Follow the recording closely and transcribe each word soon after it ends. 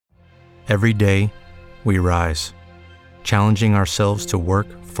Every day, we rise, challenging ourselves to work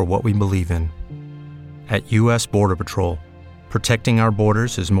for what we believe in. At U.S. Border Patrol, protecting our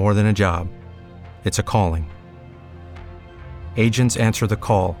borders is more than a job. It's a calling. Agents answer the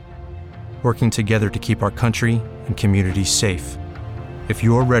call, working together to keep our country and communities safe. If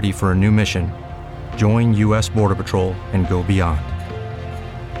you're ready for a new mission, join U.S. Border Patrol and go beyond.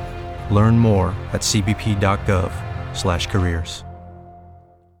 Learn more at cbp.gov/careers.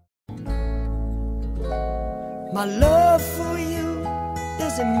 My love for you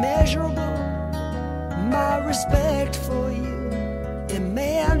is immeasurable. My respect for you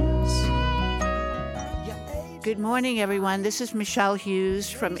immense. Good morning, everyone. This is Michelle Hughes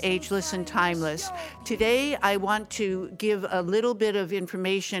from Ageless and Timeless. Today, I want to give a little bit of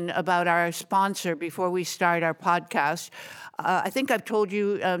information about our sponsor before we start our podcast. I think I've told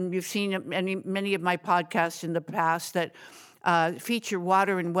you, you've seen many of my podcasts in the past that feature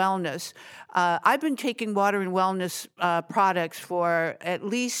water and wellness. I've been taking water and wellness products for at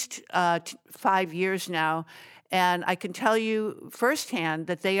least 5 years now, and I can tell you firsthand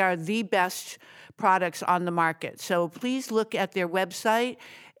that they are the best products on the market. So please look at their website,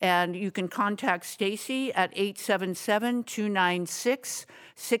 and you can contact Stacy at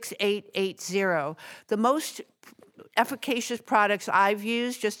 877-296-6880. The most efficacious products I've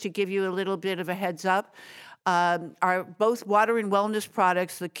used, just to give you a little bit of a heads up, are both water and wellness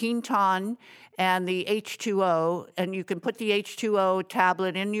products, the Quinton and the H2O, and you can put the H2O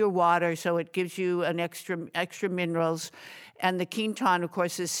tablet in your water so it gives you an extra minerals. And the Quinton, of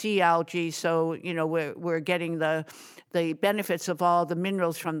course, is sea algae, so we're getting the benefits of all the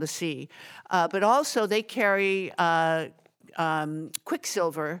minerals from the sea. But also they carry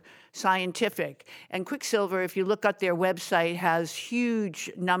Quicksilver Scientific. And Quicksilver, if you look at their website, has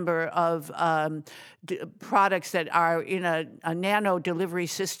huge number of products that are in a nano delivery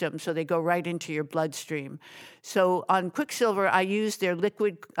system, so they go right into your bloodstream. So on Quicksilver, I use their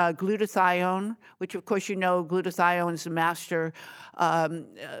liquid glutathione, which of course glutathione is the master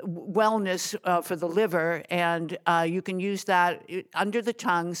wellness for the liver, and you can use that under the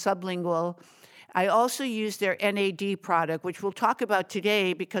tongue, sublingual. I also use their NAD product, which we'll talk about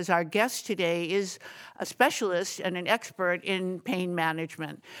today because our guest today is a specialist and an expert in pain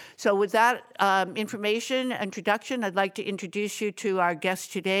management. So with that introduction, I'd like to introduce you to our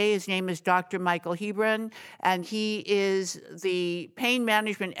guest today. His name is Dr. Michael Hebron, and he is the pain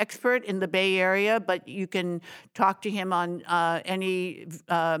management expert in the Bay Area, but you can talk to him on any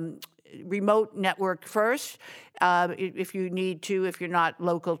remote network first, if you need to, if you're not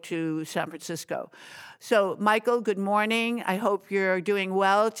local to San Francisco. So, Michael, good morning. I hope you're doing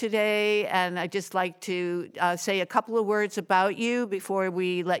well today, and I'd just like to say a couple of words about you before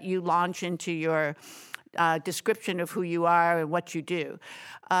we let you launch into your description of who you are and what you do.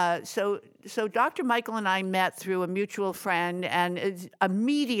 So Dr. Michael and I met through a mutual friend, and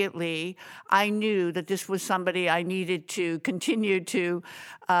immediately I knew that this was somebody I needed to continue to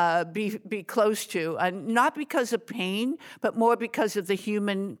be close to, and not because of pain, but more because of the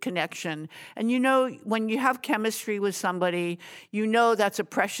human connection. And when you have chemistry with somebody, that's a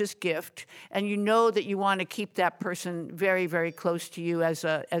precious gift, and that you want to keep that person very, very close to you as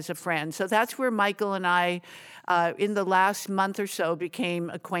a friend. So that's where Michael and I, in the last month or so, became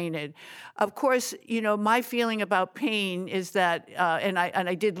acquainted. Of course, my feeling about pain is that, and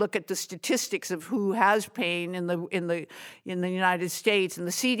I did look at the statistics of who has pain in the United States, and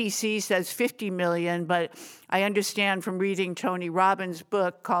the CDC says 50 million, but I understand from reading Tony Robbins'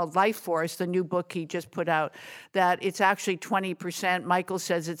 book called Life Force, the new book he just put out, that it's actually 20%. Michael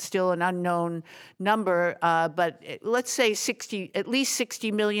says it's still an unknown number, but let's say at least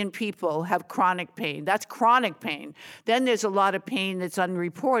 60 million people have chronic pain. That's chronic pain. Then there's a lot of pain that's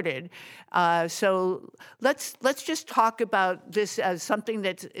unreported. So let's just talk about this as something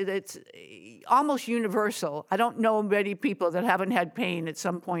that's almost universal. I don't know many people that haven't had pain at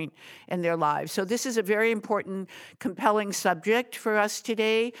some point in their lives. So this is a very important, compelling subject for us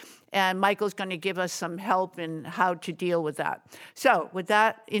today, and Michael's going to give us some help in how to deal with that. So with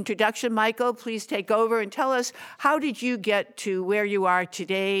that introduction, Michael, please take over and tell us, how did you get to where you are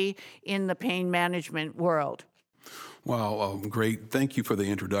today in the pain management world? Well, great. Thank you for the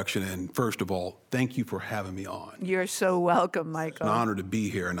introduction. And first of all, thank you for having me on. You're so welcome, Michael. It's an honor to be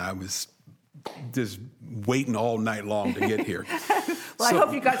here, and I was just waiting all night long to get here. I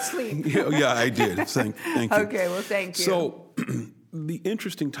hope you got sleep. Yeah, I did. Thank you. Okay, well, thank you. So the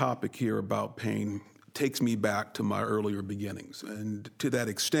interesting topic here about pain takes me back to my earlier beginnings. And to that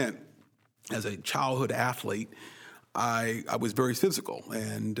extent, as a childhood athlete, I was very physical,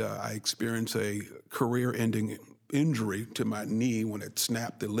 and I experienced a career-ending injury to my knee when it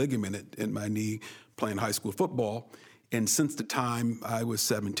snapped the ligament in my knee playing high school football. And since the time I was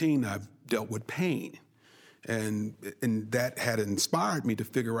 17, I've dealt with pain. And that had inspired me to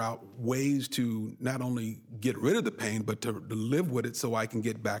figure out ways to not only get rid of the pain, but to live with it so I can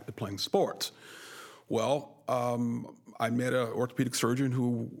get back to playing sports. Well, I met an orthopedic surgeon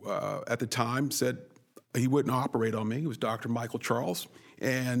who, at the time, said he wouldn't operate on me. It was Dr. Michael Charles.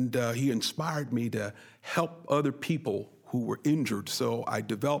 And he inspired me to help other people who were injured. So I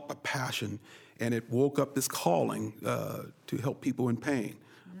developed a passion, and it woke up this calling to help people in pain.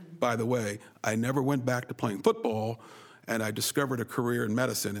 By the way, I never went back to playing football, and I discovered a career in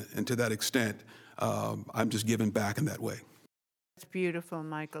medicine. And to that extent, I'm just giving back in that way. That's beautiful,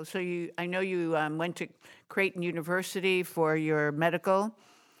 Michael. So I know you went to Creighton University for your medical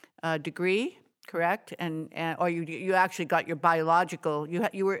degree, correct? Or you actually got your biological.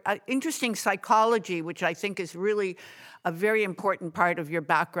 You were interesting psychology, which I think is really a very important part of your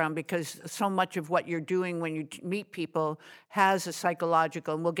background, because so much of what you're doing when you meet people has a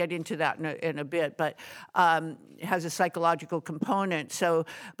psychological, and we'll get into that in a bit, but has a psychological component. So,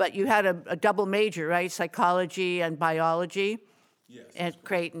 but you had a double major, right? Psychology and biology. Yes. At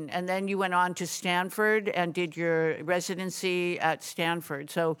Creighton, and then you went on to Stanford and did your residency at Stanford.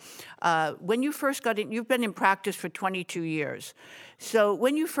 So when you first got in, you've been in practice for 22 years. So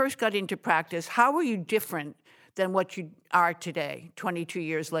when you first got into practice, how were you different than what you are today, 22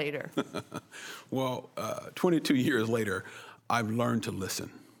 years later? Well, 22 years later, I've learned to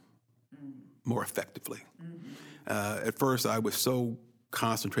listen more effectively. At first, I was so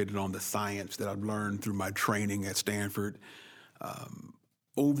concentrated on the science that I've learned through my training at Stanford.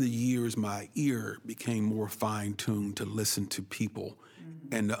 Over the years, my ear became more fine-tuned to listen to people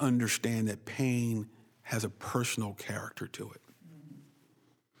and to understand that pain has a personal character to it.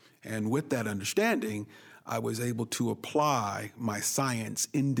 And with that understanding, I was able to apply my science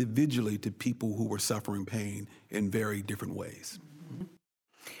individually to people who were suffering pain in very different ways.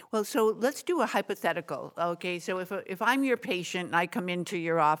 Well, so let's do a hypothetical, okay? So if I'm your patient and I come into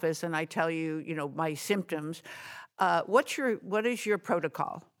your office and I tell you, my symptoms, what is your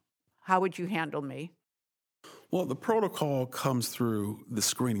protocol? How would you handle me? Well, the protocol comes through the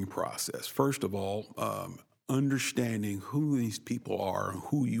screening process. First of all, understanding who these people are,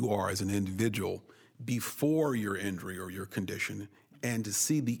 who you are as an individual before your injury or your condition, and to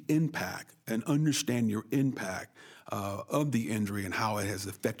see the impact and understand your impact of the injury and how it has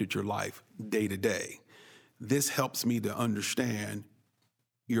affected your life day to day. This helps me to understand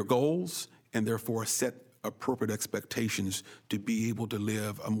your goals and therefore set appropriate expectations to be able to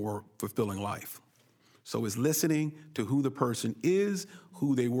live a more fulfilling life. So it's listening to who the person is,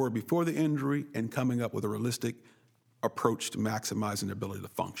 who they were before the injury, and coming up with a realistic approach to maximizing their ability to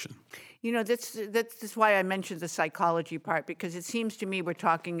function. That's why I mentioned the psychology part, because it seems to me we're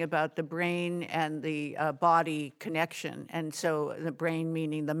talking about the brain and the body connection. And so the brain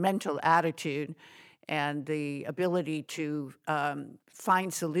meaning the mental attitude and the ability to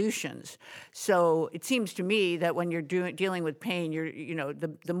find solutions. So it seems to me that when you're dealing with pain,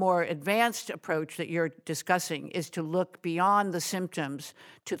 the more advanced approach that you're discussing is to look beyond the symptoms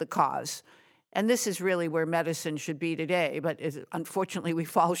to the cause. And this is really where medicine should be today, but unfortunately we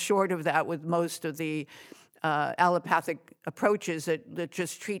fall short of that with most of the allopathic approaches that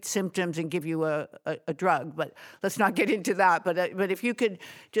just treat symptoms and give you a drug. But let's not get into that. But if you could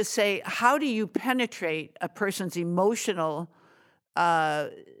just say, how do you penetrate a person's emotional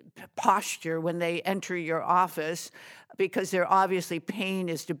posture when they enter your office? Because they're obviously pain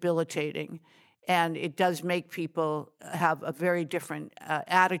is debilitating. And it does make people have a very different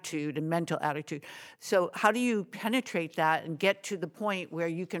attitude and mental attitude. So how do you penetrate that and get to the point where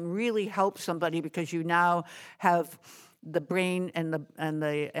you can really help somebody, because you now have the brain and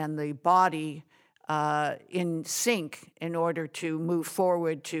the body in sync in order to move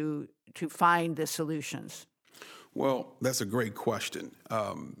forward to find the solutions? Well, that's a great question.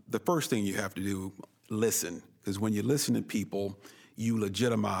 The first thing you have to do, listen, because when you listen to people, you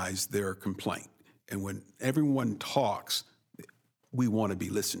legitimize their complaint. And when everyone talks, we want to be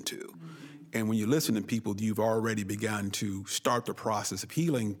listened to. Mm-hmm. And when you listen to people, you've already begun to start the process of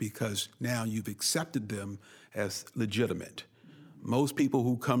healing, because now you've accepted them as legitimate. Mm-hmm. Most people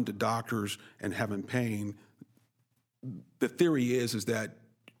who come to doctors and having pain, the theory is that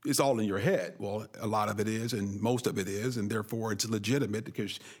it's all in your head. Well, a lot of it is, and most of it is, and therefore it's legitimate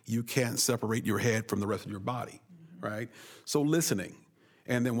because you can't separate your head from the rest of your body, right? So listening.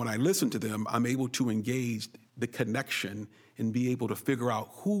 And then when I listen to them, I'm able to engage the connection and be able to figure out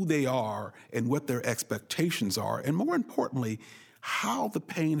who they are and what their expectations are, and more importantly, how the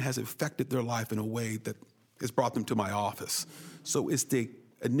pain has affected their life in a way that It's brought them to my office. So it's the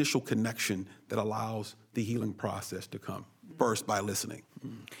initial connection that allows the healing process to come, first by listening.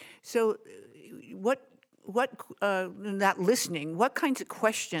 So in that listening, what kinds of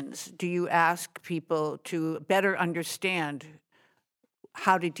questions do you ask people to better understand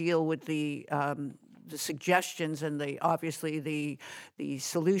how to deal with the suggestions and obviously the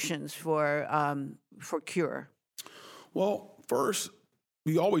solutions for cure? Well, first,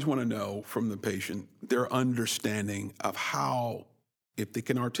 we always want to know from the patient their understanding of how, if they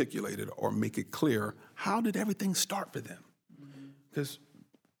can articulate it or make it clear, how did everything start for them? Because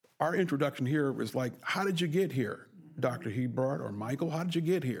our introduction here was like, how did you get here, Dr. Hebard or Michael? How did you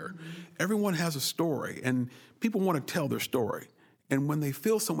get here? Everyone has a story, and people want to tell their story. And when they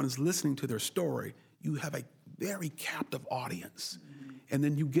feel someone is listening to their story, you have a very captive audience. And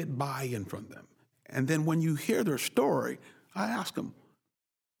then you get buy-in from them. And then when you hear their story, I ask them,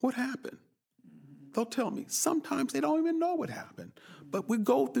 what happened? They'll tell me. Sometimes they don't even know what happened. But we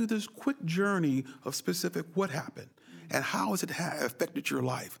go through this quick journey of specific what happened and how has it affected your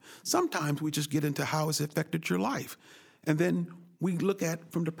life. Sometimes we just get into how has it affected your life. And then we look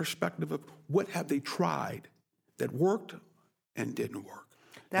at from the perspective of what have they tried that worked and didn't work.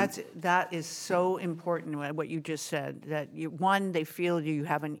 That is so important, what you just said, that they feel you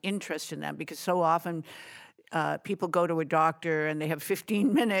have an interest in them, because so often people go to a doctor and they have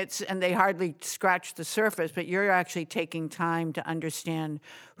 15 minutes and they hardly scratch the surface, but you're actually taking time to understand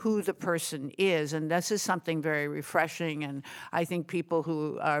who the person is. And this is something very refreshing. And I think people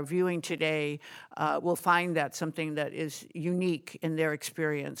who are viewing today will find that something that is unique in their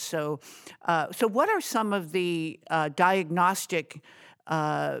experience. So what are some of the diagnostic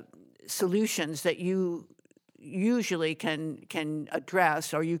solutions that you usually can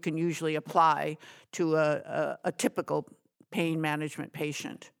address, or you can usually apply to a typical pain management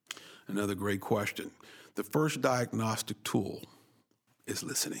patient? Another great question. The first diagnostic tool is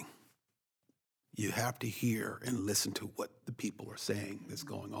listening. You have to hear and listen to what the people are saying that's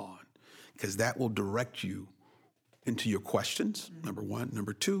going on, because that will direct you into your questions, number one.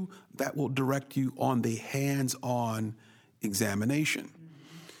 Number two, that will direct you on the hands-on examination.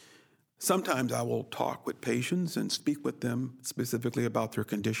 Sometimes I will talk with patients and speak with them specifically about their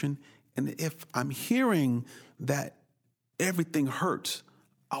condition. And if I'm hearing that everything hurts,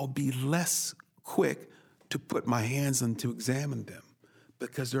 I'll be less quick to put my hands on to examine them,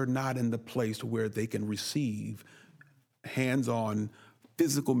 because they're not in the place where they can receive hands-on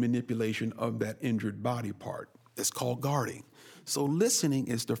physical manipulation of that injured body part. It's called guarding. So listening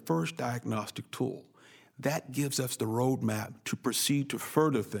is the first diagnostic tool. That gives us the roadmap to proceed to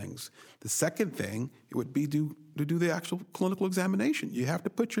further things. The second thing, it would be to do the actual clinical examination. You have to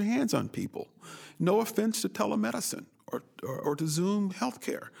put your hands on people. No offense to telemedicine or to Zoom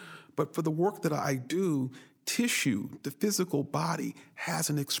healthcare, but for the work that I do, tissue, the physical body has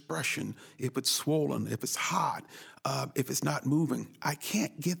an expression. If it's swollen, if it's hot, if it's not moving, I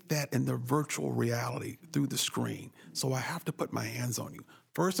can't get that in the virtual reality through the screen. So I have to put my hands on you.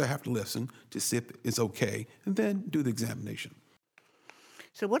 First, I have to listen to see if it's okay, and then do the examination.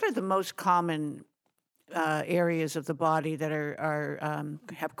 So what are the most common areas of the body that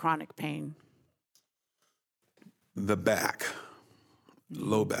have chronic pain? The back,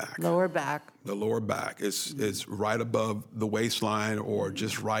 low back. Lower back. The lower back is right above the waistline, or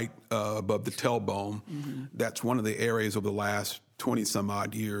just right above the tailbone. Mm-hmm. That's one of the areas of the last 20 some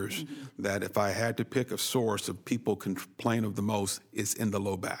odd years that if I had to pick a source of people complain of the most, it's in the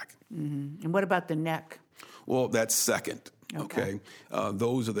low back. Mm-hmm. And what about the neck? Well, that's second. Okay.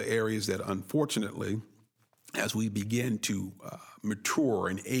 Those are the areas that, unfortunately, as we begin to mature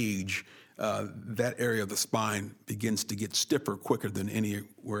and age, that area of the spine begins to get stiffer quicker than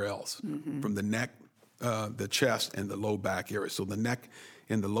anywhere else, from the neck, the chest, and the low back area. So the neck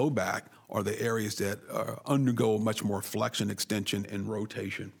and the low back are the areas that undergo much more flexion, extension, and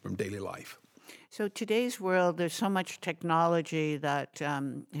rotation from daily life. So today's world, there's so much technology that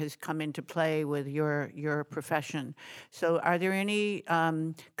has come into play with your profession. So are there any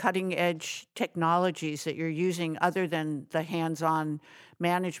cutting-edge technologies that you're using other than the hands-on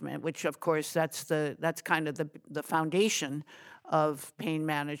management, which, of course, that's kind of the foundation of pain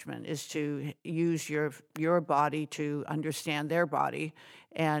management, is to use your body to understand their body.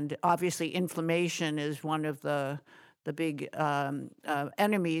 And obviously inflammation is one of the big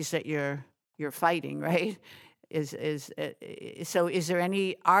enemies that you're fighting, right? So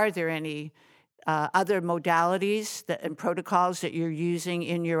are there any other modalities and protocols that you're using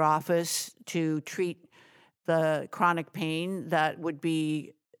in your office to treat the chronic pain that would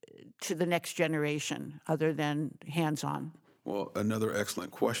be to the next generation other than hands-on? Well, another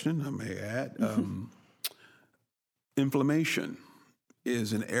excellent question, I may add. inflammation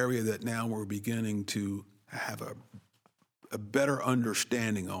is an area that now we're beginning to have a better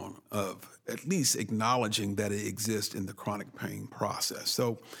understanding of at least acknowledging that it exists in the chronic pain process.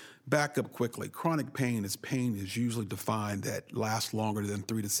 So back up quickly. Chronic pain is usually defined that lasts longer than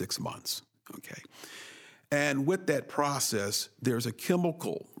 3 to 6 months, okay? And with that process, there's a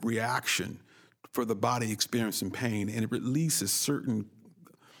chemical reaction for the body experiencing pain, and it releases certain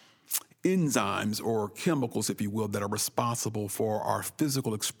enzymes or chemicals, if you will, that are responsible for our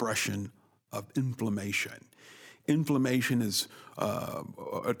physical expression of inflammation. Inflammation is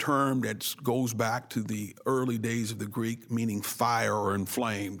a term that goes back to the early days of the Greek, meaning fire or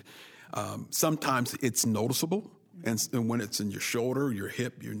inflamed. Sometimes it's noticeable, and when it's in your shoulder, your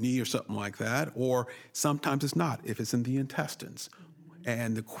hip, your knee, or something like that, or sometimes it's not, if it's in the intestines.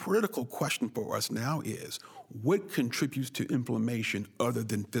 And the critical question for us now is, what contributes to inflammation other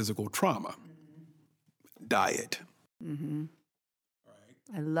than physical trauma? Diet. Mm-hmm.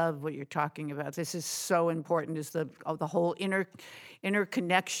 I love what you're talking about. This is so important, is the whole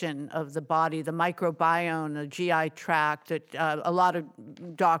interconnection of the body, the microbiome, the GI tract, that a lot of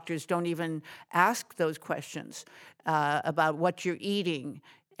doctors don't even ask those questions about what you're eating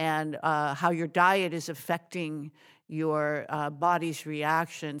and how your diet is affecting your body's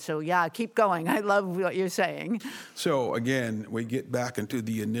reaction. So yeah, keep going. I love what you're saying. So again, we get back into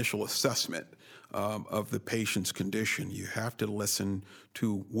the initial assessment of the patient's condition. You have to listen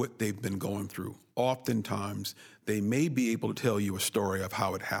to what they've been going through. Oftentimes, they may be able to tell you a story of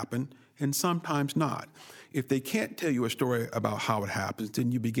how it happened, and sometimes not. If they can't tell you a story about how it happens,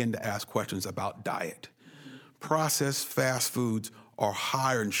 then you begin to ask questions about diet. Processed fast foods are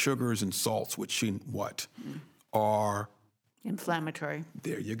higher in sugars and salts, which are inflammatory.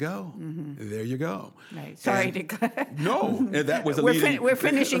 There you go. Mm-hmm. There you go. Right. Sorry to. No, that was a we're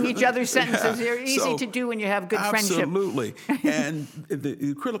finishing each other's sentences. They're easy to do when you have good friendship. Absolutely. And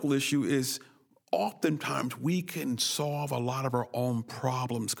the critical issue is oftentimes we can solve a lot of our own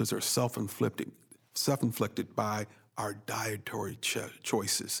problems because they're self-inflicted by our dietary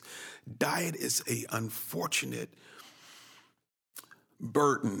choices. Diet is an unfortunate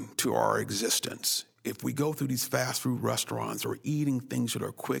burden to our existence. If we go through these fast food restaurants or eating things that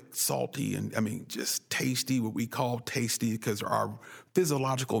are quick, salty, and just tasty, what we call tasty, because our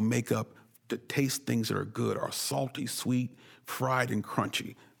physiological makeup to taste things that are good are salty, sweet, fried, and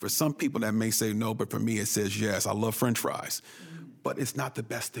crunchy. For some people that may say no, but for me it says yes. I love French fries. Mm-hmm. But it's not the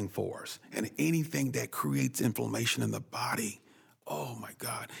best thing for us. And anything that creates inflammation in the body, oh my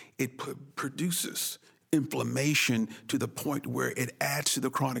God, it produces inflammation to the point where it adds to the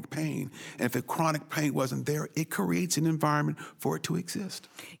chronic pain. And if the chronic pain wasn't there, it creates an environment for it to exist.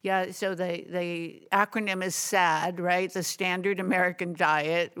 Yeah, so the acronym is SAD, right? The Standard American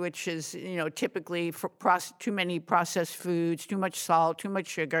Diet, which is, typically for too many processed foods, too much salt, too much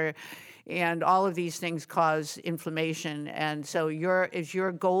sugar, and all of these things cause inflammation. And so is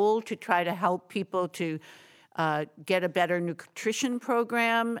your goal to try to help people to get a better nutrition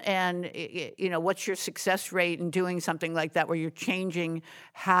program? And, what's your success rate in doing something like that where you're changing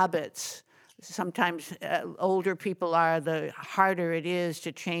habits? Sometimes older people the harder it is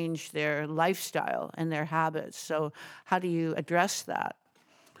to change their lifestyle and their habits. So how do you address that?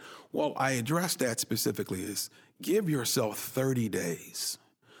 Well, I address that specifically is give yourself 30 days.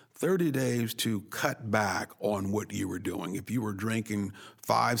 30 days to cut back on what you were doing. If you were drinking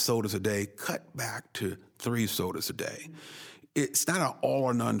 5 sodas a day, cut back to 3 sodas a day. It's not an all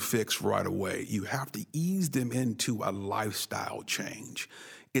or none fix right away. You have to ease them into a lifestyle change.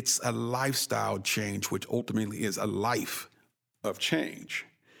 It's a lifestyle change, which ultimately is a life of change.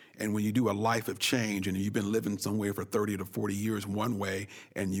 And when you do a life of change and you've been living somewhere for 30 to 40 years one way,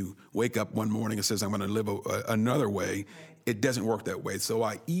 and you wake up one morning and says, I'm going to live another way, it doesn't work that way. So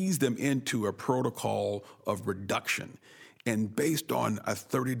I ease them into a protocol of reduction. And based on a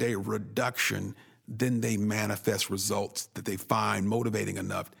 30-day reduction, then they manifest results that they find motivating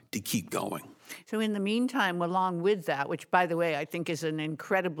enough to keep going. So in the meantime, along with that, which, by the way, I think is an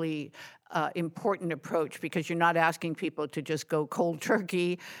incredibly important approach, because you're not asking people to just go cold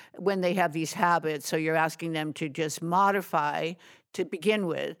turkey when they have these habits. So you're asking them to just modify to begin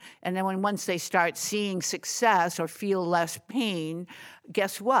with. And then once they start seeing success or feel less pain,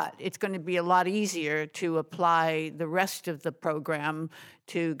 guess what? It's going to be a lot easier to apply the rest of the program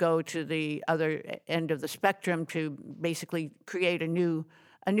to go to the other end of the spectrum to basically create a new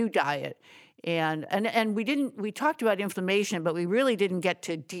diet. And we talked about inflammation, but we really didn't get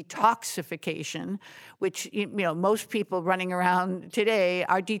to detoxification, which most people running around today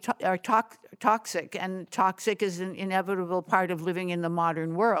are toxic, and toxic is an inevitable part of living in the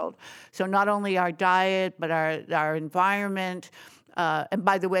modern world. So not only our diet, but our environment. And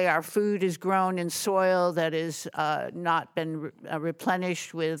by the way, our food is grown in soil that is not been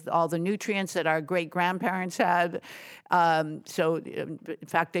replenished with all the nutrients that our great-grandparents had. So, in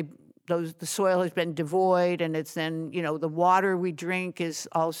fact, the soil has been devoid, and it's then, the water we drink is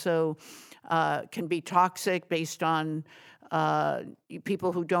also can be toxic based on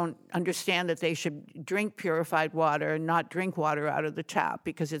people who don't understand that they should drink purified water and not drink water out of the tap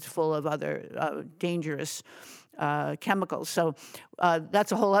because it's full of other dangerous chemicals. So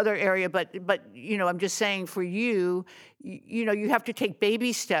that's a whole other area. But I'm just saying for you, you have to take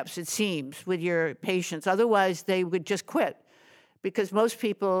baby steps, it seems, with your patients. Otherwise, they would just quit because most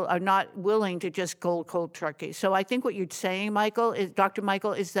people are not willing to just go cold turkey. So I think what you're saying, Dr.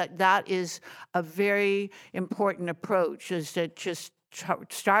 Michael, is that is a very important approach, is to just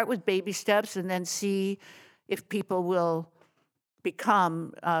start with baby steps and then see if people will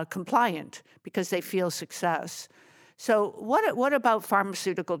become compliant because they feel success. So what about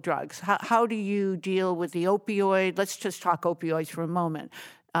pharmaceutical drugs? How do you deal with the opioid? Let's just talk opioids for a moment.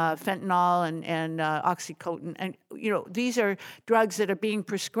 Fentanyl and Oxycontin. And, these are drugs that are being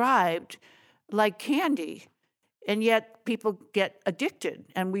prescribed like candy. And yet people get addicted.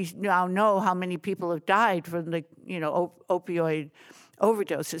 And we now know how many people have died from the, opioid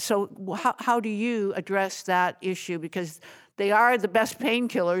overdoses. So how do you address that issue? Because they are the best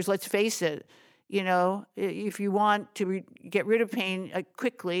painkillers, let's face it. If you want to get rid of pain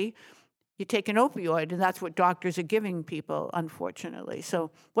quickly, you take an opioid, and that's what doctors are giving people, unfortunately.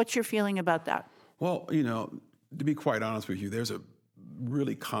 So what's your feeling about that? Well, to be quite honest with you, there's a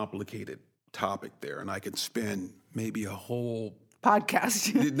really complicated topic there, and I could spend maybe a whole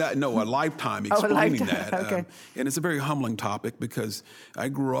podcast. a lifetime explaining that. Okay. And it's a very humbling topic because I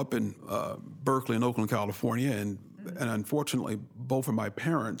grew up in Berkeley and Oakland, California, and unfortunately, both of my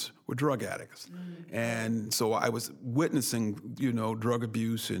parents were drug addicts. And so I was witnessing, drug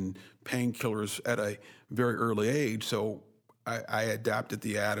abuse and painkillers at a very early age. So I adapted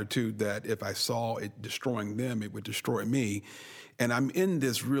the attitude that if I saw it destroying them, it would destroy me. And I'm in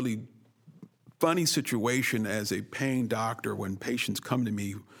this really funny situation as a pain doctor when patients come to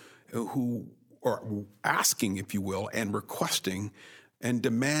me who are asking, if you will, and requesting and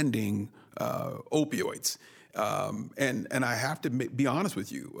demanding opioids. And I have to be honest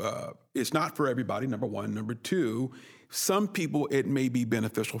with you, it's not for everybody, number one. Number two, some people it may be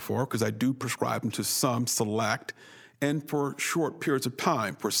beneficial for because I do prescribe them to some select and for short periods of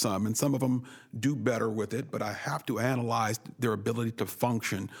time for some, and some of them do better with it, but I have to analyze their ability to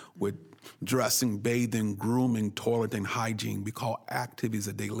function with dressing, bathing, grooming, toileting, hygiene. We call activities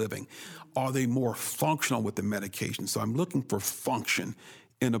of daily living. Are they more functional with the medication? So I'm looking for function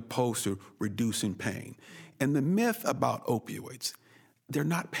in opposed to reducing pain. And the myth about opioids, they're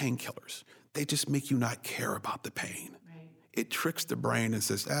not painkillers. They just make you not care about the pain. Right. It tricks the brain and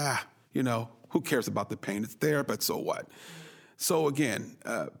says, who cares about the pain? It's there, but so what? So again,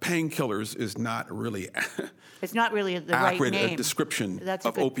 painkillers is not really it's not really the accurate right name. Description of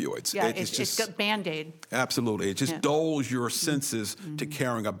opioids. Yeah, it's got Band-Aid. Absolutely. It just dulls your senses to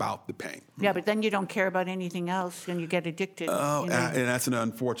caring about the pain. Yeah, but then you don't care about anything else and you get addicted. And that's an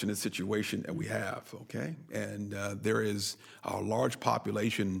unfortunate situation that we have, okay? And there is a large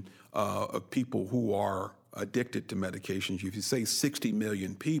population of people who are addicted to medications. If you say 60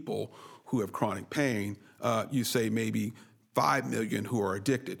 million people who have chronic pain, you say maybe 5 million who are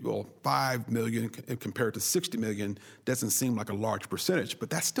addicted. Well, 5 million compared to 60 million doesn't seem like a large percentage, but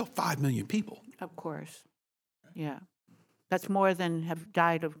that's still 5 million people. Of course. Yeah. That's more than have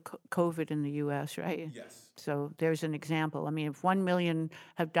died of COVID in the U.S., right? Yes. So there's an example. I mean, if 1 million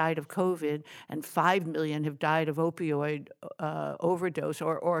have died of COVID and 5 million have died of opioid overdose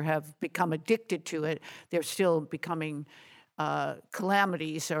or have become addicted to it, they're still becoming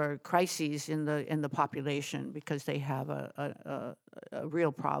calamities or crises in the population because they have a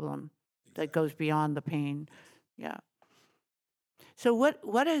real problem that goes beyond the pain. Yeah. So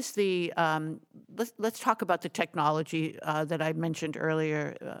what is the let's talk about the technology that I mentioned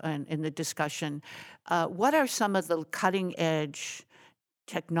earlier in the discussion. What are some of the cutting edge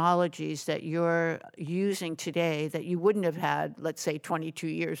technologies that you're using today that you wouldn't have had, let's say, 22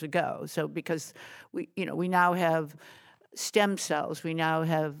 years ago? So because we now have stem cells, we now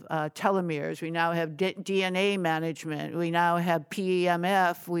have telomeres, we now have DNA management, we now have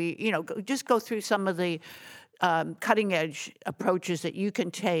PEMF. We just go through some of the cutting edge approaches that you can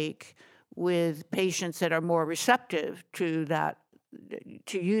take with patients that are more receptive to that,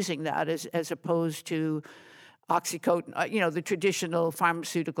 to using that as opposed to oxycodone, the traditional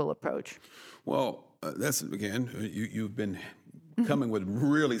pharmaceutical approach? Well, that's, again, you've been coming with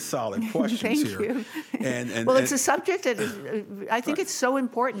really solid questions here. Thank you. And well, it's a subject that is, I think it's so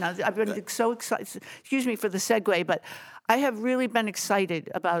important. I've been so excited, excuse me for the segue, but I have really been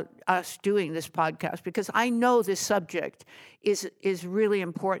excited about us doing this podcast because I know this subject is really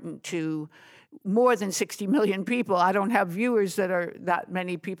important to more than 60 million people. I don't have viewers that are that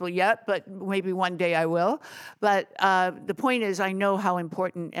many people yet, but maybe one day I will. But the point is, I know how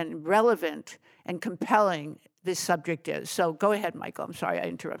important and relevant and compelling this subject is. So go ahead, Michael. I'm sorry I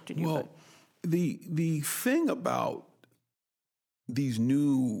interrupted you. Well, the thing about these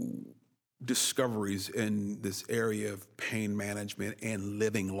new discoveries in this area of pain management and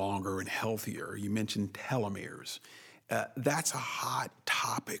living longer and healthier, you mentioned telomeres. That's a hot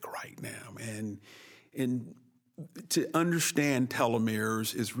topic right now. And to understand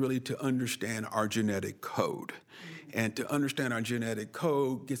telomeres is really to understand our genetic code. And to understand our genetic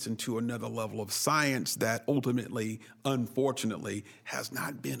code gets into another level of science that ultimately, unfortunately, has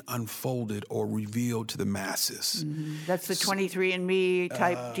not been unfolded or revealed to the masses. Mm-hmm. That's the 23andMe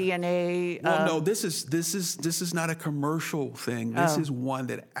type DNA. Well, no, this is not a commercial thing. This is one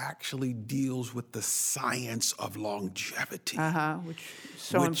that actually deals with the science of longevity. Which is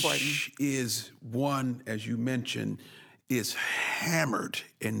so important. Which is one, as you mentioned, is hammered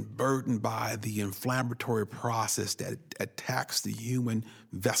and burdened by the inflammatory process that attacks the human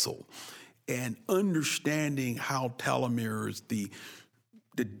vessel. And understanding how telomeres, the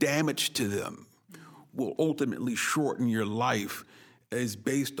damage to them will ultimately shorten your life is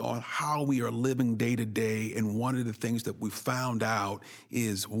based on how we are living day to day. And one of the things that we found out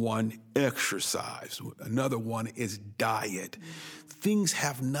is, one, exercise. Another one is diet. Things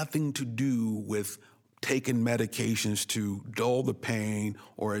have nothing to do with taking medications to dull the pain,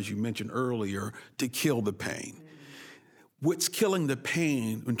 or as you mentioned earlier, to kill the pain. What's killing the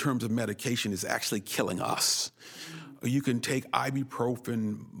pain in terms of medication is actually killing us. You can take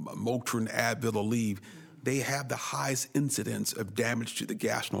ibuprofen, Motrin, Advil, Aleve. They have the highest incidence of damage to the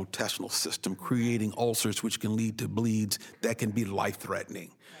gastrointestinal system, creating ulcers which can lead to bleeds that can be life-threatening.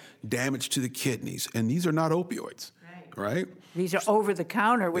 Damage to the kidneys, and these are not opioids. Right? These are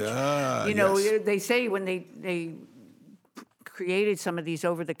over-the-counter, which, yes. They say when they created some of these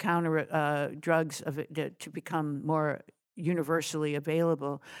over-the-counter drugs to become more universally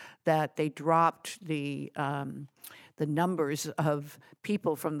available, that they dropped the numbers of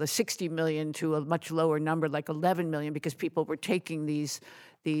people from the 60 million to a much lower number, like 11 million, because people were taking these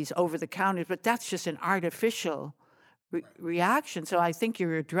over-the-counters. But that's just an artificial reaction. So I think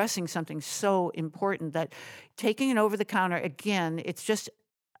you're addressing something so important, that taking an over-the-counter, again, it's just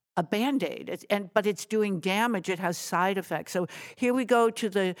a Band-Aid, but it's doing damage. It has side effects. So here we go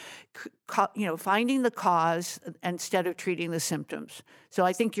to finding the cause instead of treating the symptoms. So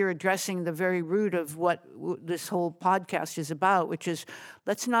I think you're addressing the very root of what this whole podcast is about, which is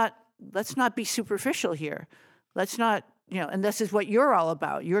let's not be superficial here. Let's not, and this is what you're all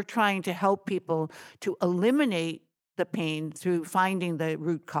about. You're trying to help people to eliminate the pain through finding the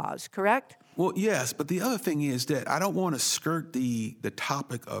root cause, correct? Well, yes, but the other thing is that I don't want to skirt the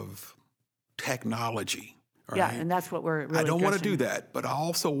topic of technology. Right? Yeah, and that's what we're really I don't want to addressing. do that, but I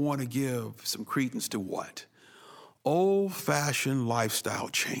also want to give some credence to what? Old-fashioned lifestyle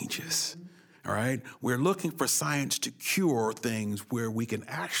changes. All right? We're looking for science to cure things where we can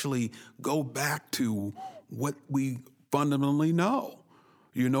actually go back to what we fundamentally know.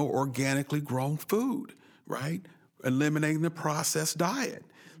 Organically grown food, right? Eliminating the processed diet,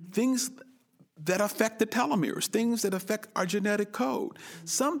 things that affect the telomeres, things that affect our genetic code.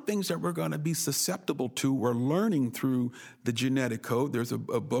 Some things that we're going to be susceptible to, we're learning through the genetic code. There's a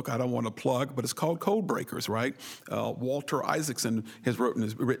book I don't want to plug, but it's called Code Breakers, right? Walter Isaacson has written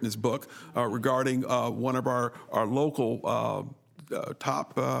his book regarding one of our local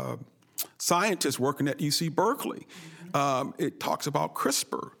top scientists working at UC Berkeley. It talks about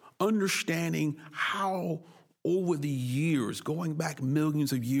CRISPR, understanding how over the years, going back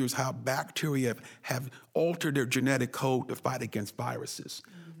millions of years, how bacteria have altered their genetic code to fight against viruses.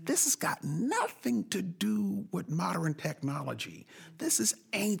 Mm-hmm. This has got nothing to do with modern technology. This is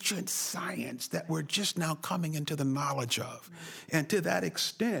ancient science that we're just now coming into the knowledge of. Mm-hmm. And to that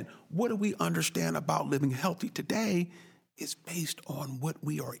extent, what do we understand about living healthy today is based on what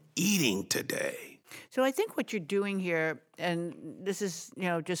we are eating today. So I think what you're doing here, and this is,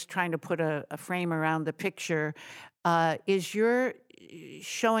 just trying to put a frame around the picture, is you're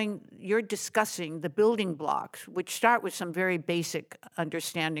showing, you're discussing the building blocks, which start with some very basic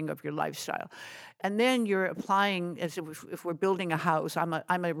understanding of your lifestyle. And then you're applying, as if we're building a house.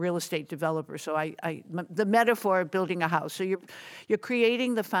 I'm a real estate developer, so the metaphor of building a house. So you're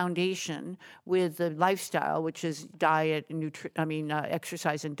creating the foundation with the lifestyle, which is diet and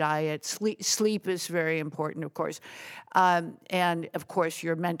exercise and diet. Sleep is very important, of course, and of course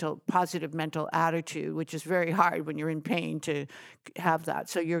your positive mental attitude, which is very hard when you're in pain to have that.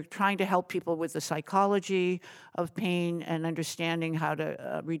 So you're trying to help people with the psychology of pain and understanding how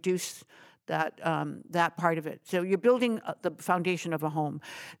to reduce that part of it. So you're building the foundation of a home.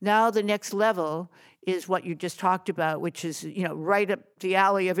 Now the next level is what you just talked about, which is right up the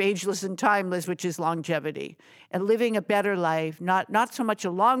alley of ageless and timeless, which is longevity and living a better life. Not so much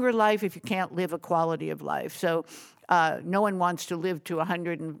a longer life if you can't live a quality of life. So no one wants to live to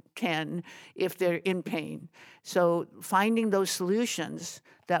 110 if they're in pain. So finding those solutions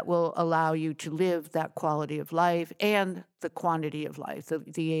that will allow you to live that quality of life and the quantity of life,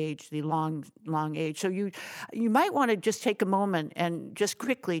 the age, the long age. So you might want to just take a moment and just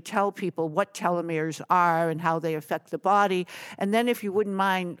quickly tell people what telomeres are and how they affect the body. And then if you wouldn't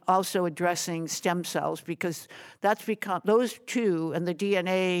mind also addressing stem cells, because that's become, those two and the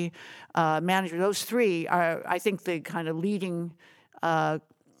DNA management, those three are, I think, the kind of leading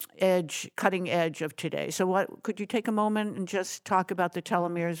cutting edge of today. So could you take a moment and just talk about the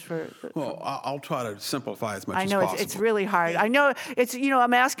telomeres Well, I'll try to simplify as much as possible. I know it's really hard. I know it's,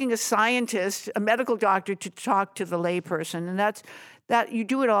 I'm asking a scientist, a medical doctor, to talk to the layperson, and that you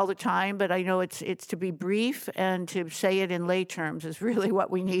do it all the time, but I know it's to be brief and to say it in lay terms is really what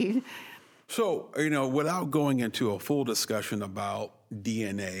we need. So, without going into a full discussion about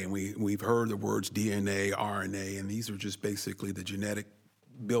DNA, and we've heard the words DNA, RNA, and these are just basically the genetic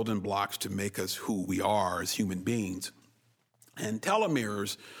building blocks to make us who we are as human beings. And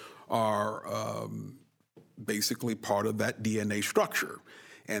telomeres are basically part of that DNA structure.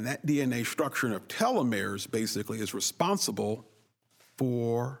 And that DNA structure of telomeres basically is responsible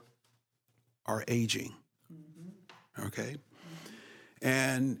for our aging. Mm-hmm. Okay? Mm-hmm.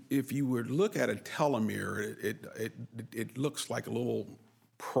 And if you were to look at a telomere, it looks like a little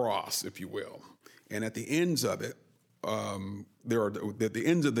cross, if you will. And at the ends of it, there are the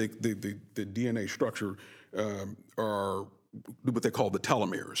ends of the DNA structure are what they call the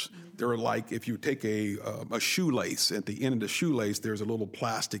telomeres. Mm-hmm. They're like if you take a shoelace. At the end of the shoelace, there's a little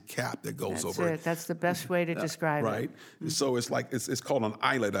plastic cap that goes over it. That's the best way to describe it. Right. Mm-hmm. So it's like it's called an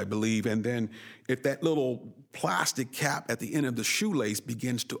eyelet, I believe. And then if that little plastic cap at the end of the shoelace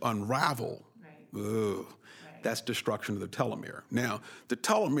begins to unravel, that's destruction of the telomere. Now, the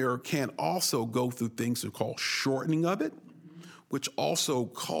telomere can also go through things that are called shortening of it, which also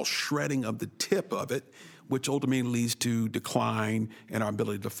cause shredding of the tip of it, which ultimately leads to decline in our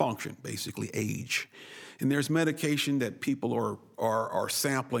ability to function, basically age. And there's medication that people are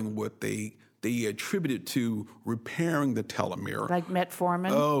sampling what they attribute it to repairing the telomere. Like metformin?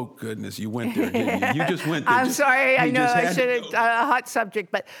 Oh, goodness, you went there, didn't you? You just went there. I'm sorry, I know I should have, a hot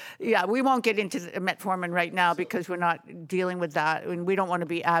subject, but yeah, we won't get into metformin right now because we're not dealing with that, and we don't want to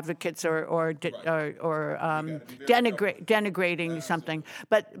be advocates or denigrating something.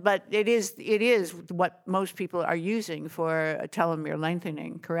 But it is what most people are using for telomere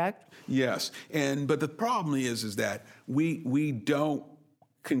lengthening, correct? Yes, but the problem is that we don't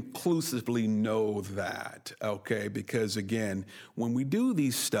conclusively know that, okay? Because again, when we do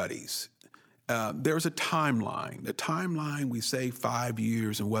these studies, there's a timeline. The timeline, we say 5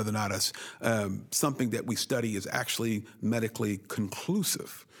 years, and whether or not something that we study is actually medically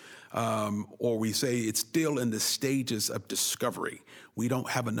conclusive. Or we say it's still in the stages of discovery. We don't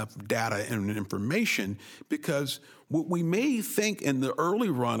have enough data and information because what we may think in the early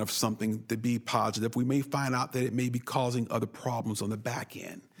run of something to be positive, we may find out that it may be causing other problems on the back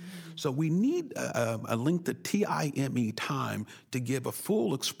end. Mm-hmm. So we need a length of time to give a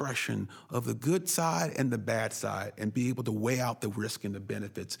full expression of the good side and the bad side and be able to weigh out the risk and the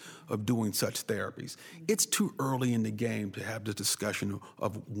benefits of doing such therapies. Mm-hmm. It's too early in the game to have the discussion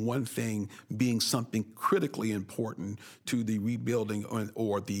of one thing being something critically important to the rebuilding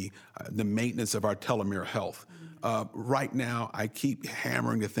or the maintenance of our telomere health. Mm-hmm. Right now, I keep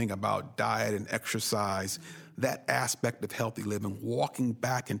hammering the thing about diet and exercise, that aspect of healthy living, walking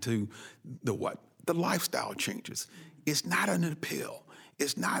back into the lifestyle changes. It's not an pill.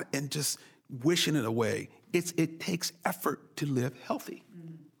 It's not and just wishing it away. It takes effort to live healthy.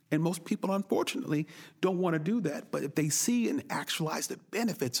 Mm-hmm. And most people, unfortunately, don't want to do that. But if they see and actualize the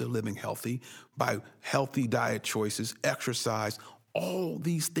benefits of living healthy by healthy diet choices, exercise, all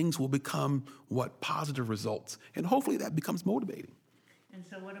these things will become positive results. And hopefully that becomes motivating. And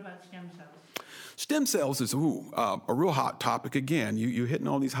so what about stem cells? Stem cells is a real hot topic. Again, you're hitting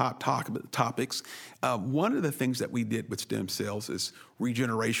all these hot topics. One of the things that we did with stem cells is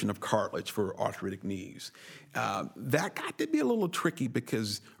regeneration of cartilage for arthritic knees. That got to be a little tricky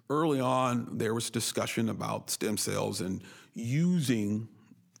because early on there was discussion about stem cells and using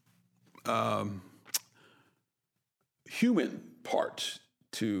human parts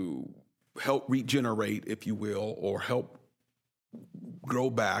to help regenerate, if you will, or help grow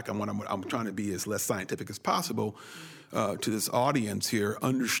back. I'm trying to be as less scientific as possible to this audience here,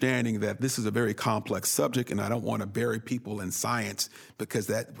 understanding that this is a very complex subject, and I don't want to bury people in science because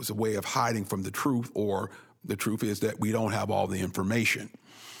that was a way of hiding from the truth, or the truth is that we don't have all the information.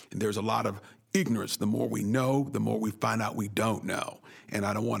 And there's a lot of ignorance. The more we know, the more we find out we don't know. And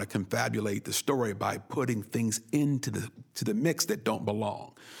I don't want to confabulate the story by putting things into the mix that don't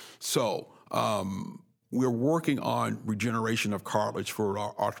belong. So, we're working on regeneration of cartilage for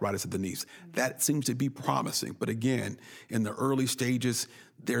arthritis of the knees. That seems to be promising. But again, in the early stages,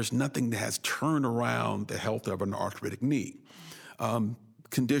 there's nothing that has turned around the health of an arthritic knee.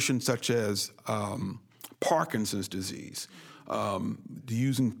 Conditions such as Parkinson's disease,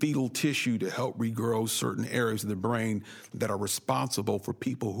 using fetal tissue to help regrow certain areas of the brain that are responsible for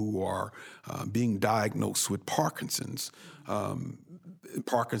people who are being diagnosed with Parkinson's.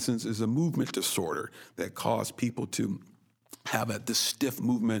 Parkinson's is a movement disorder that causes people to have this stiff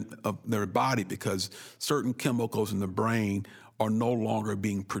movement of their body because certain chemicals in the brain are no longer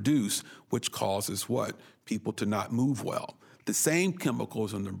being produced, which causes what? People to not move well. The same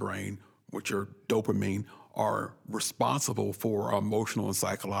chemicals in the brain, which are dopamine, are responsible for our emotional and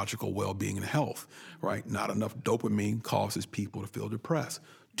psychological well-being and health, right? Not enough dopamine causes people to feel depressed.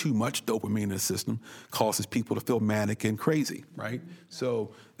 Too much dopamine in the system causes people to feel manic and crazy, right?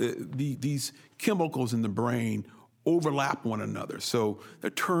 So these chemicals in the brain overlap one another. So the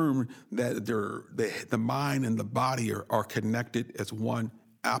term that the mind and the body are connected as one,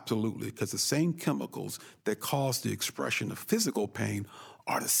 absolutely, because the same chemicals that cause the expression of physical pain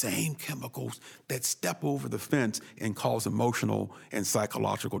are the same chemicals that step over the fence and cause emotional and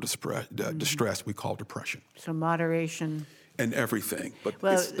psychological distress we call depression. So moderation. And everything, but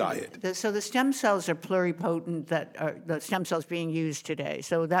it's diet. So the stem cells are pluripotent, that are the stem cells being used today.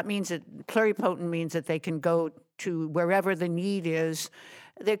 So that means that pluripotent means that they can go to wherever the need is.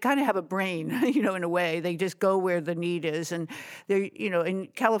 They kind of have a brain, in a way. They just go where the need is. And they're, in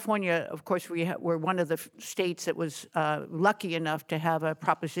California, of course, we're one of the states that was lucky enough to have a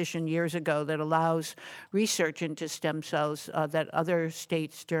proposition years ago that allows research into stem cells that other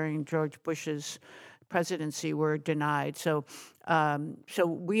states during George Bush's presidency were denied. So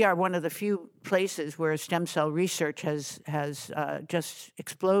we are one of the few places where stem cell research has just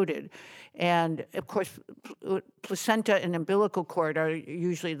exploded. And of course, placenta and umbilical cord are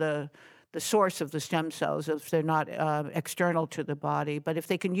usually the source of the stem cells if they're not external to the body. But if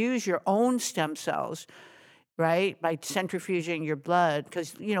they can use your own stem cells, right, by centrifuging your blood,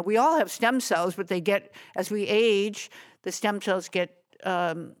 because we all have stem cells, but they get, as we age, the stem cells get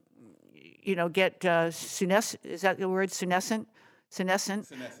senescent. Is that the word? Senescent.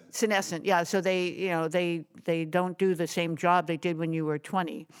 Yeah. So they don't do the same job they did when you were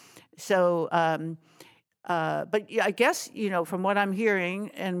 20. So, but I guess from what I'm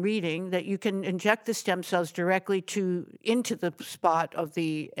hearing and reading, that you can inject the stem cells directly into the spot of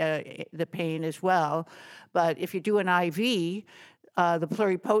the pain as well. But if you do an IV, the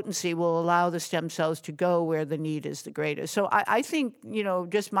pluripotency will allow the stem cells to go where the need is the greatest. So I think,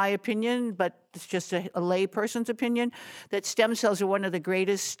 just my opinion, but it's just a lay person's opinion, that stem cells are one of the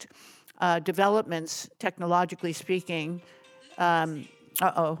greatest developments, technologically speaking.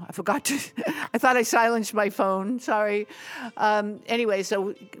 I forgot to, I thought I silenced my phone, sorry. Anyway,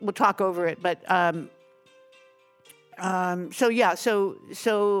 so we'll talk over it, but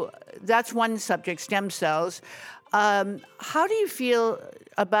so that's one subject, stem cells. How do you feel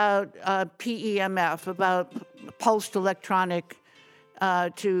about PEMF, about pulsed electronic,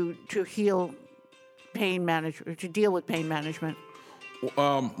 to heal pain management, to deal with pain management?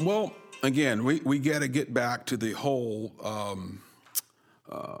 Well, again, we got to get back to the whole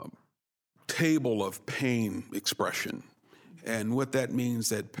table of pain expression, and what that means,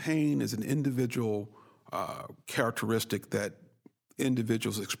 that pain is an individual characteristic that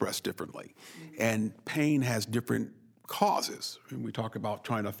individuals express differently. And pain has different causes. And we talk about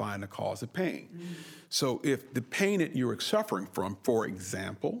trying to find the cause of pain. So if the pain that you're suffering from, for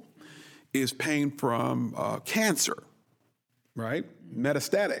example, is pain from cancer, right?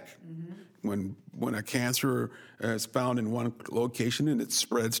 Metastatic. When a cancer is found in one location and it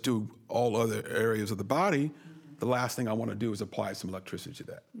spreads to all other areas of the body, the last thing I want to do is apply some electricity to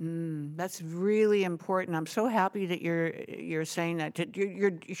that. That's really important. I'm so happy that you're saying that.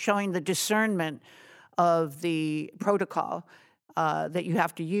 You're showing the discernment of the protocol that you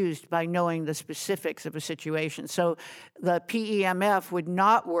have to use by knowing the specifics of a situation. So the PEMF would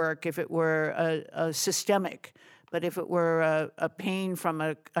not work if it were a systemic. But if it were a pain from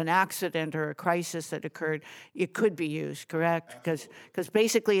an accident or a crisis that occurred, it could be used, correct? Because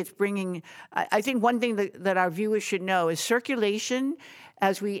basically it's bringing, I think one thing that our viewers should know is circulation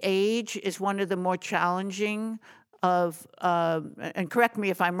as we age is one of the more challenging of, and correct me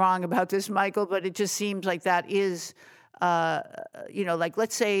if I'm wrong about this, Michael, but it just seems like that is, like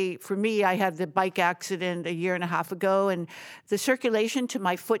let's say for me, I had the bike accident a year and a half ago, and the circulation to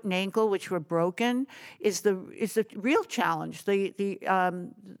my foot and ankle, which were broken, is the real challenge. The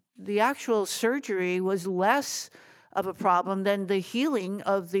actual surgery was less of a problem than the healing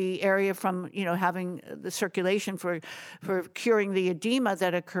of the area from having the circulation for curing the edema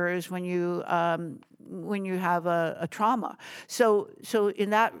that occurs when you have a trauma. So in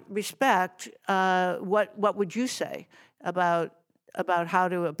that respect, what would you say about how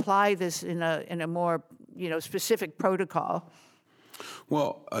to apply this in a more specific protocol?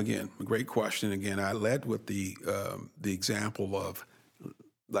 Well, again, a great question. Again, I led with the example of,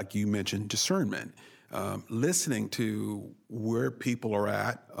 like you mentioned, discernment. Listening to where people are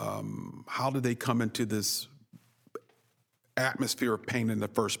at, how do they come into this atmosphere of pain in the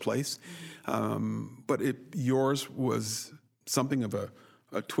first place? But yours was something of a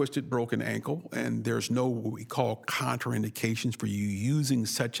twisted, broken ankle, and there's no what we call contraindications for you using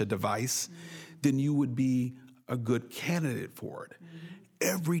such a device, then you would be a good candidate for it.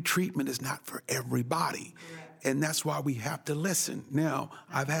 Every treatment is not for everybody, and that's why we have to listen. Now,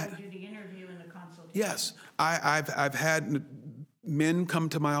 I've had do the interview and the consultation. Yes, I've had men come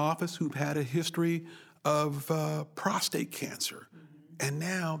to my office who've had a history of prostate cancer, and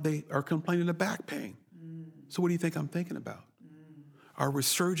now they are complaining of back pain. So what do you think I'm thinking about? Our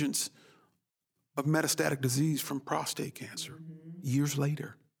resurgence of metastatic disease from prostate cancer years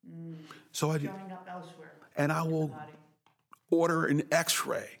later. So Showing up elsewhere. And I will order an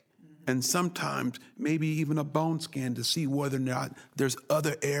X-ray and sometimes maybe even a bone scan to see whether or not there's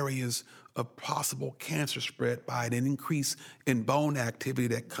other areas of possible cancer spread by an increase in bone activity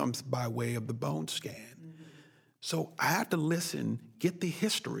that comes by way of the bone scan. So I have to listen, get the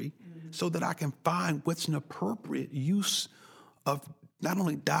history, so that I can find what's an appropriate use of not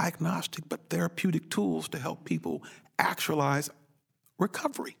only diagnostic but therapeutic tools to help people actualize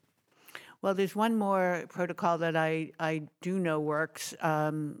recovery. Well, there's one more protocol that I do know works,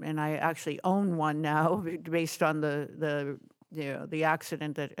 and I actually own one now based on the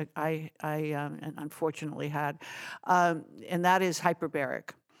accident that I unfortunately had, and that is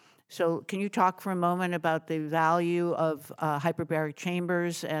hyperbaric. So can you talk for a moment about the value of hyperbaric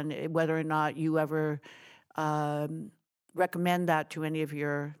chambers and whether or not you ever recommend that to any of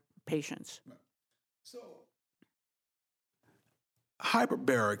your patients? So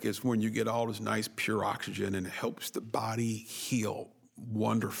hyperbaric is when you get all this nice pure oxygen and it helps the body heal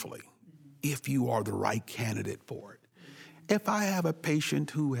wonderfully if you are the right candidate for it. If I have a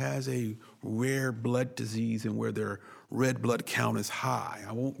patient who has a rare blood disease and where their red blood count is high,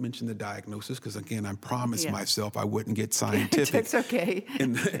 I won't mention the diagnosis because, again, I promised myself I wouldn't get scientific. It's okay.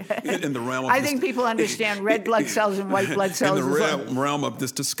 In the realm of I think people understand red blood cells and white blood cells. In the realm of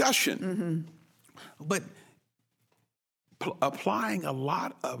this discussion. But applying a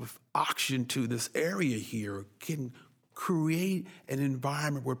lot of oxygen to this area here can create an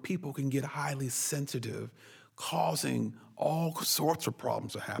environment where people can get highly sensitive, causing all sorts of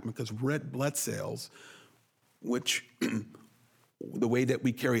problems to happen because red blood cells, which the way that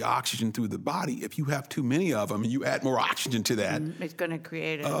we carry oxygen through the body, if you have too many of them and you add more oxygen to that, it's going to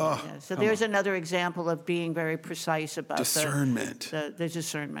create it. So there's another example of being very precise about discernment. The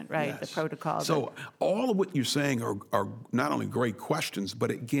discernment, right? Yes. The protocol. So all of what you're saying are not only great questions, but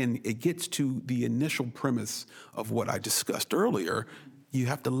again, it gets to the initial premise of what I discussed earlier. You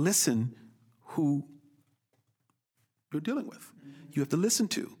have to listen who you're dealing with. You have to listen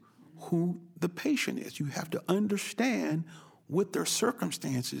to who the patient is. You have to understand what their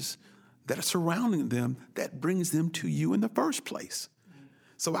circumstances that are surrounding them that brings them to you in the first place.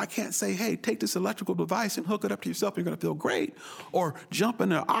 So I can't say, hey, take this electrical device and hook it up to yourself, and you're going to feel great. Or jump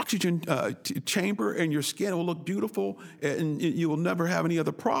in an oxygen chamber and your skin will look beautiful and you will never have any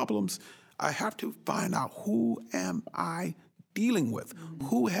other problems. I have to find out who am I dealing with?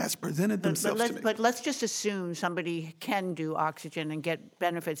 Who has presented themselves to me? But let's just assume somebody can do oxygen and get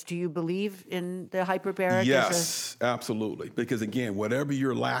benefits. Do you believe in the hyperbaric? Yes, absolutely. Because again, whatever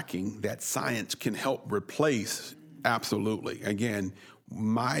you're lacking, that science can help replace. Absolutely. Again,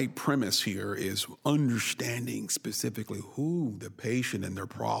 my premise here is understanding specifically who the patient and their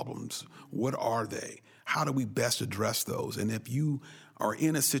problems, what are they? How do we best address those? And if you are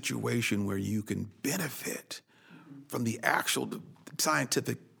in a situation where you can benefit from the actual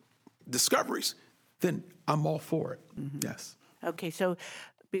scientific discoveries, then I'm all for it. Yes. Okay, so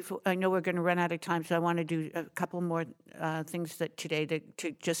before I know we're going to run out of time, so I want to do a couple more things today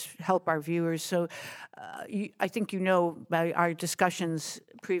to just help our viewers. So I think you know by our discussions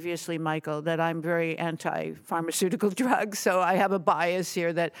previously, Michael, that I'm very anti-pharmaceutical drugs. So I have a bias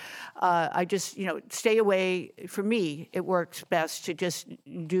here that I just, stay away. For me, it works best to just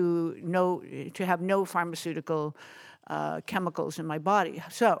to have no pharmaceutical chemicals in my body.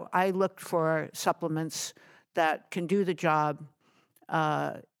 So I looked for supplements that can do the job,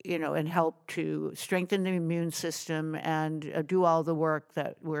 and help to strengthen the immune system and do all the work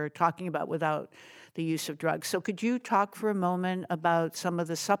that we're talking about without the use of drugs. So could you talk for a moment about some of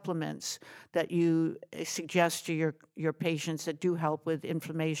the supplements that you suggest to your patients that do help with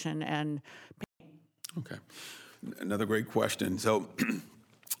inflammation and pain? Okay. Another great question. So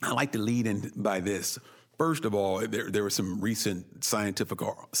I like to lead in by this. First of all, there were some recent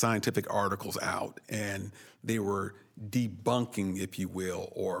scientific articles out, and they were debunking, if you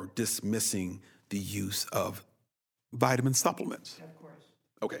will, or dismissing the use of vitamin supplements. Of course.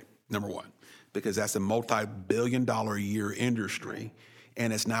 Okay, number one, because that's a multi-billion-dollar a year industry,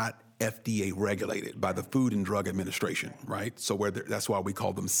 and it's not FDA regulated by the Food and Drug Administration, right? So that's why we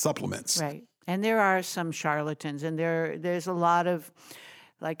call them supplements. Right, and there are some charlatans, and there's a lot of.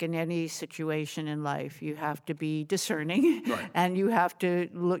 Like in any situation in life, you have to be discerning, right, and you have to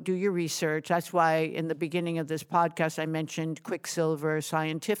do your research. That's why in the beginning of this podcast, I mentioned Quicksilver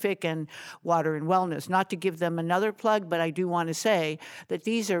Scientific and Water and Wellness. Not to give them another plug, but I do want to say that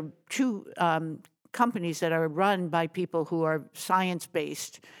these are two companies that are run by people who are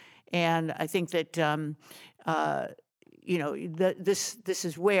science-based. And I think that this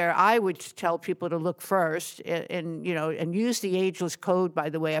is where I would tell people to look first, and use the ageless code. By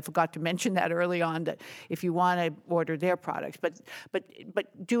the way, I forgot to mention that early on, that if you want to order their products, but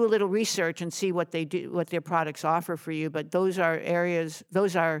do a little research and see what they do, what their products offer for you. But those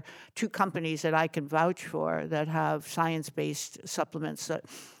are two companies that I can vouch for that have science-based supplements.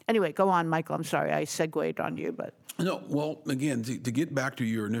 Anyway, go on, Michael. I'm sorry I segued on you, but. No, well, again, to get back to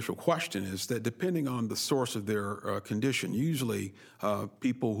your initial question is that depending on the source of their condition, usually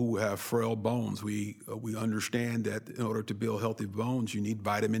people who have frail bones, we understand that in order to build healthy bones, you need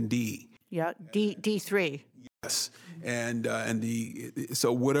vitamin D. Yeah, D3. Yes, and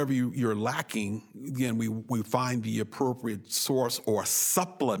so whatever you're lacking, again, we find the appropriate source or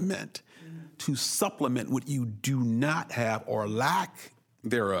supplement to supplement what you do not have or lack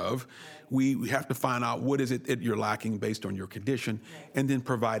thereof. We have to find out what is it that you're lacking based on your condition, and then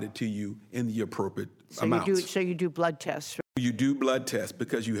provide it to you in the appropriate amounts. So you do blood tests. You do blood tests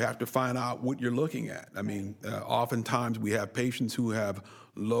because you have to find out what you're looking at. I mean, oftentimes we have patients who have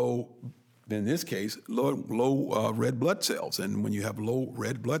low red blood cells, and when you have low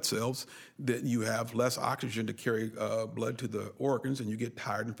red blood cells, then you have less oxygen to carry blood to the organs, and you get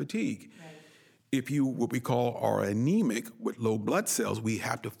tired and fatigued. Right. If you, what we call, are anemic with low blood cells, we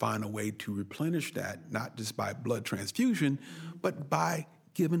have to find a way to replenish that, not just by blood transfusion, but by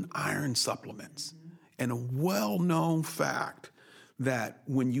giving iron supplements. And a well-known fact that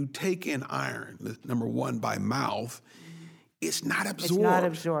when you take in iron, number one, by mouth, it's not absorbed. It's not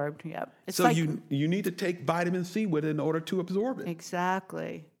absorbed, yep. So you need to take vitamin C with it in order to absorb it.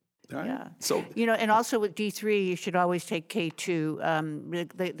 Exactly. Right? Yeah. So and also with D3, you should always take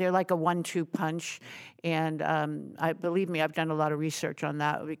K2. They're like a 1-2 punch, and believe me, I've done a lot of research on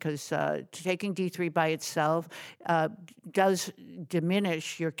that, because taking D3 by itself does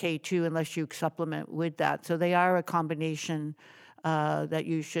diminish your K2 unless you supplement with that. So they are a combination that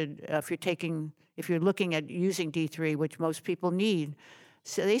you should, if you're looking at using D3, which most people need.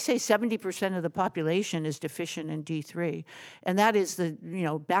 So they say 70% of the population is deficient in D3, and that is the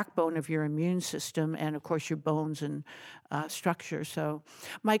backbone of your immune system, and of course your bones and structure. So,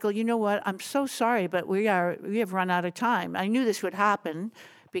 Michael, you know what? I'm so sorry, but we have run out of time. I knew this would happen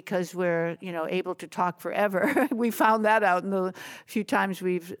because we're, able to talk forever. We found that out in the few times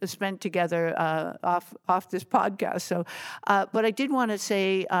we've spent together off this podcast. So, but I did want to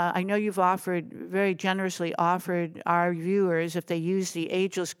say, I know you've very generously offered our viewers, if they use the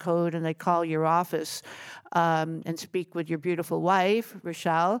Ageless Code and they call your office and speak with your beautiful wife,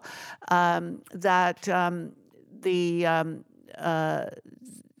 Rochelle, that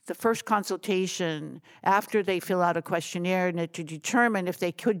the first consultation after they fill out a questionnaire and to determine if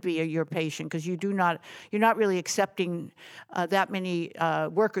they could be your patient, because you're not really accepting that many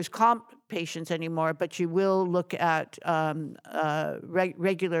workers' comp patients anymore, but you will look at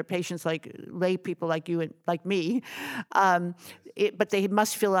regular patients, like lay people like you and like me. But they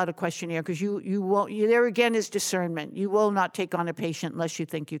must fill out a questionnaire, because you won't. There again is discernment. You will not take on a patient unless you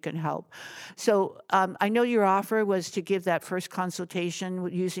think you can help. So I know your offer was to give that first consultation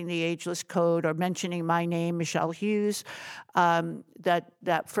using the Ageless Code or mentioning my name, Michelle Hughes.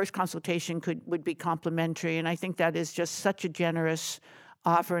 That first consultation would be complimentary, and I think that is just such a generous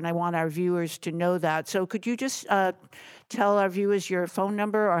offer, and I want our viewers to know that. So could you just tell our viewers your phone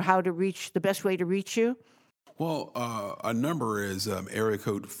number or the best way to reach you? Well, our number is area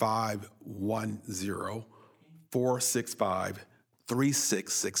code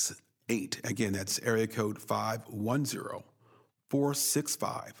 510-465-3668. Again, that's area code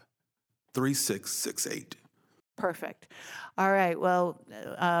 510-465-3668. Perfect. All right. Well,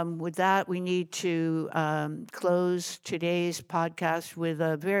 with that, we need to close today's podcast with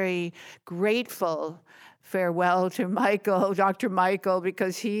a very grateful farewell to Michael, Dr. Michael,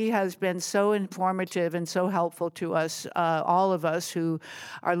 because he has been so informative and so helpful to us, all of us who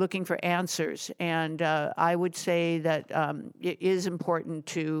are looking for answers. And I would say that it is important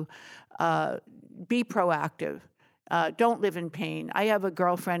to be proactive. Don't live in pain. I have a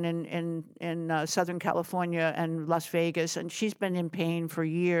girlfriend in Southern California and Las Vegas, and she's been in pain for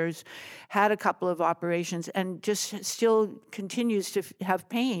years, had a couple of operations, and just still continues to have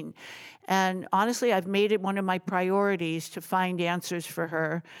pain. And honestly, I've made it one of my priorities to find answers for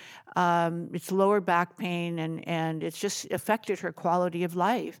her. It's lower back pain, and it's just affected her quality of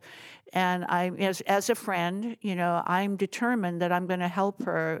life. And as a friend, I'm determined that I'm going to help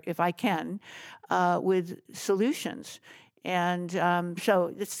her if I can with solutions. And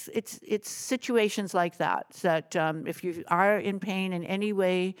so it's situations like that if you are in pain in any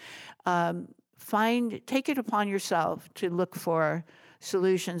way, take it upon yourself to look for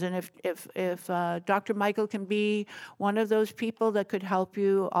solutions. And if Dr. Michael can be one of those people that could help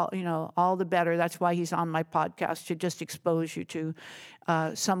you, all the better. That's why he's on my podcast, to just expose you to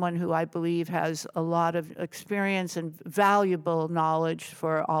someone who I believe has a lot of experience and valuable knowledge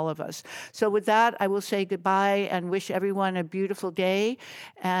for all of us. So with that, I will say goodbye and wish everyone a beautiful day.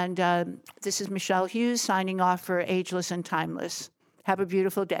 And this is Michelle Hughes signing off for Ageless and Timeless. Have a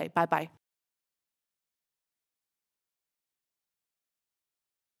beautiful day. Bye-bye.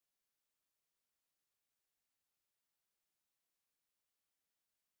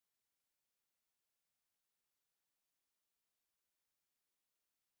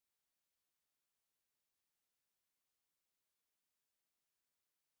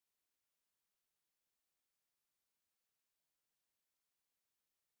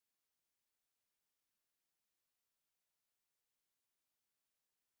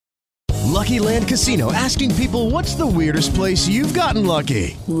 Lucky Land Casino, asking people, what's the weirdest place you've gotten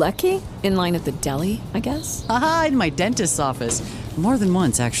lucky? Lucky? In line at the deli, I guess? Aha, in my dentist's office. More than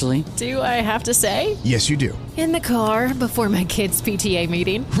once, actually. Do I have to say? Yes, you do. In the car before my kids' PTA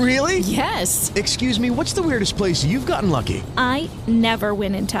meeting. Really? Yes. Excuse me, what's the weirdest place you've gotten lucky? I never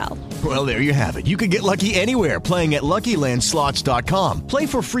win and tell. Well, there you have it. You can get lucky anywhere, playing at LuckyLandSlots.com. Play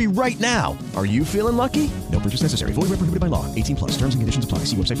for free right now. Are you feeling lucky? No purchase necessary. Void where prohibited by law. 18+. Terms and conditions apply.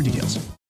 See website for details.